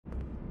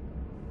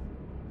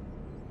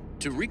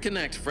To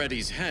reconnect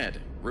Freddy's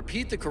head,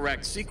 repeat the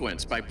correct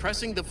sequence by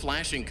pressing the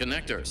flashing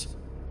connectors.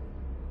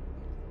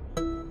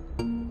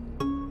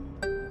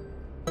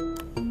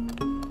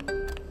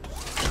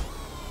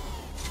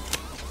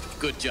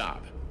 Good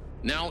job.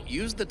 Now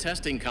use the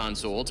testing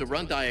console to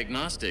run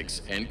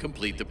diagnostics and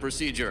complete the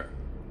procedure.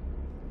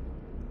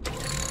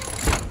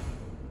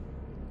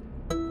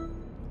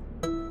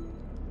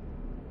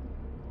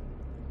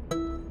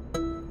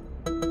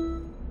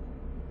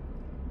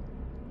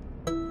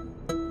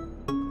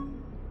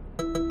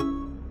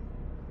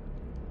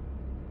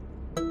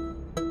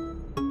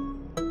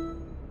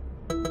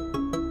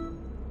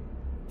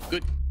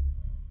 Good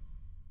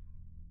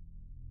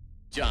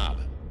job.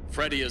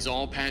 Freddy is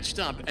all patched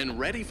up and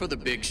ready for the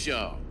big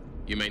show.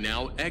 You may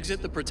now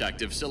exit the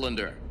protective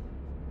cylinder.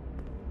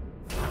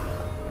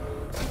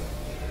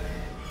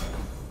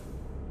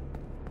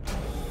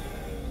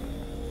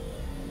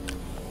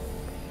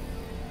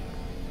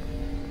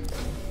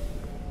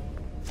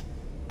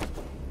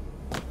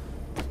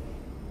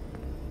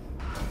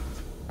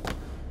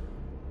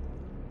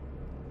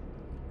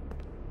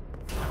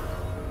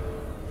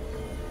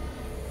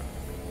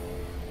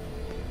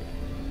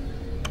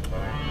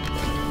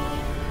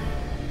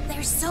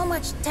 There's so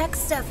much tech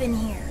stuff in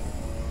here.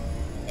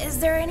 Is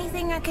there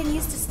anything I can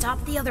use to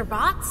stop the other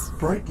bots?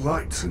 Bright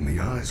lights in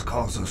the eyes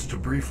cause us to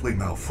briefly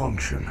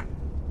malfunction.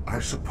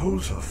 I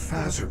suppose a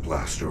phaser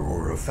blaster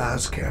or a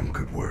phascam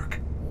could work.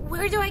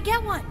 Where do I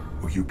get one?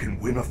 Or you can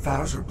win a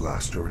phaser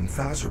blaster in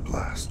Phaser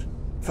Blast.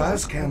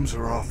 Phascams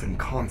are often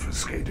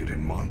confiscated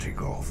in Monte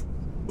Golf,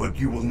 but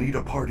you will need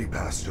a party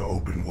pass to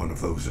open one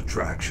of those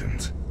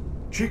attractions.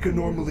 Chica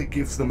normally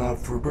gives them out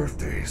for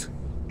birthdays.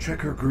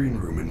 Check her green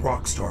room in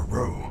Rockstar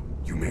Row.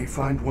 You may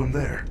find one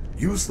there.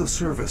 Use the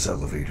service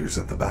elevators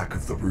at the back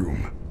of the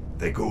room.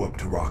 They go up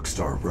to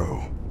Rockstar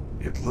Row.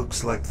 It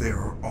looks like they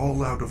are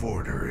all out of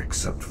order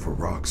except for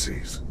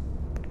Roxy's.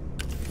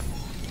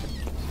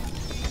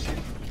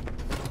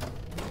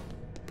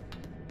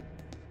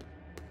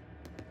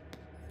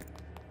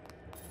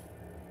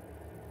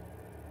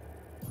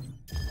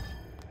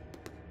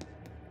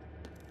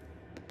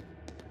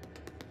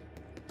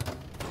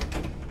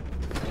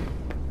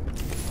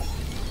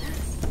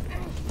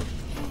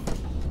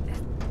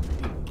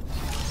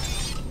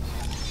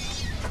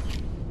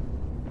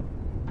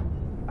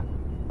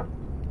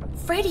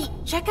 Freddy,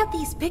 check out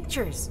these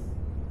pictures.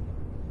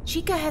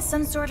 Chica has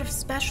some sort of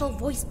special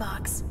voice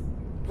box.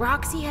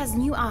 Roxy has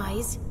new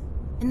eyes,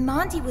 and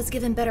Monty was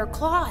given better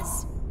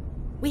claws.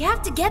 We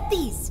have to get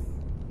these.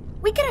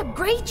 We can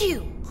upgrade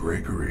you.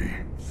 Gregory,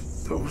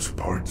 those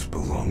parts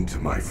belong to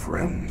my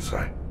friends.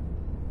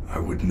 I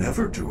would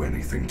never do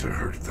anything to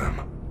hurt them.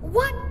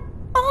 What?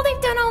 All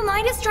they've done all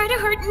night is try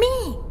to hurt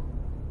me.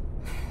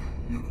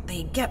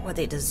 They get what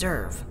they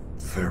deserve.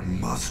 There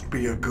must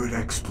be a good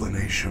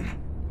explanation.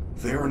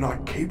 They are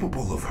not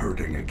capable of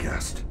hurting a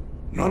guest.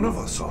 None of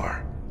us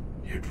are.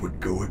 It would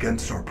go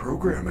against our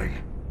programming.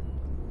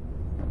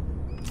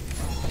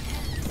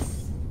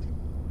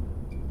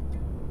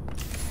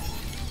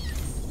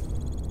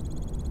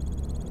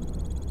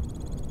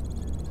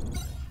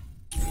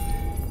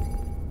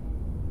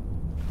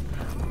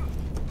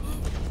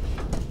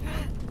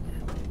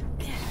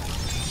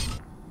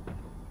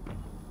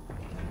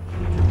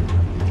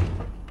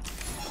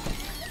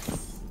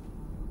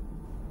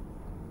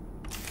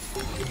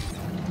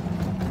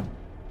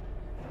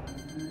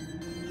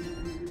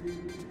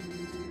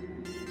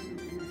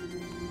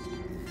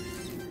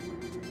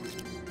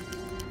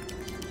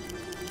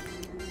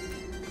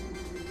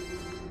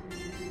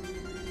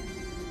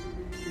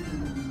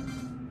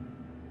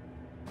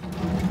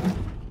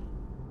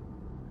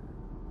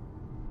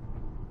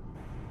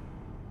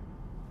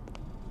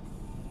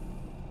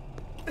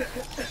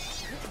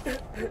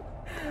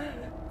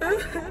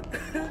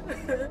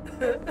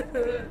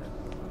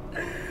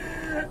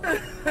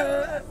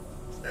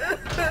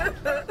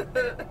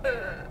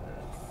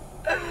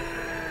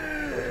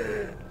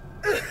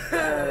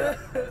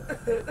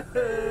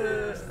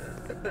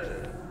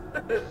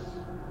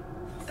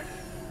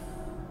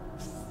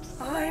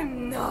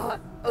 I'm not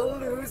a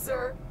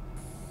loser.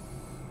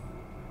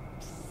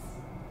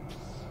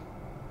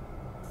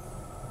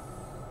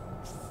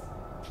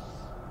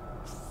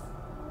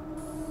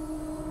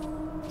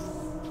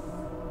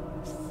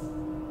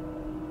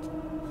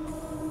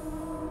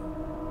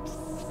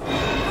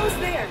 Who's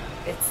there?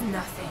 It's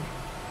nothing.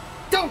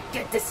 Don't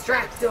get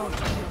distracted, you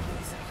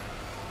loser.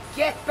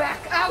 Get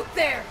back out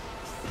there!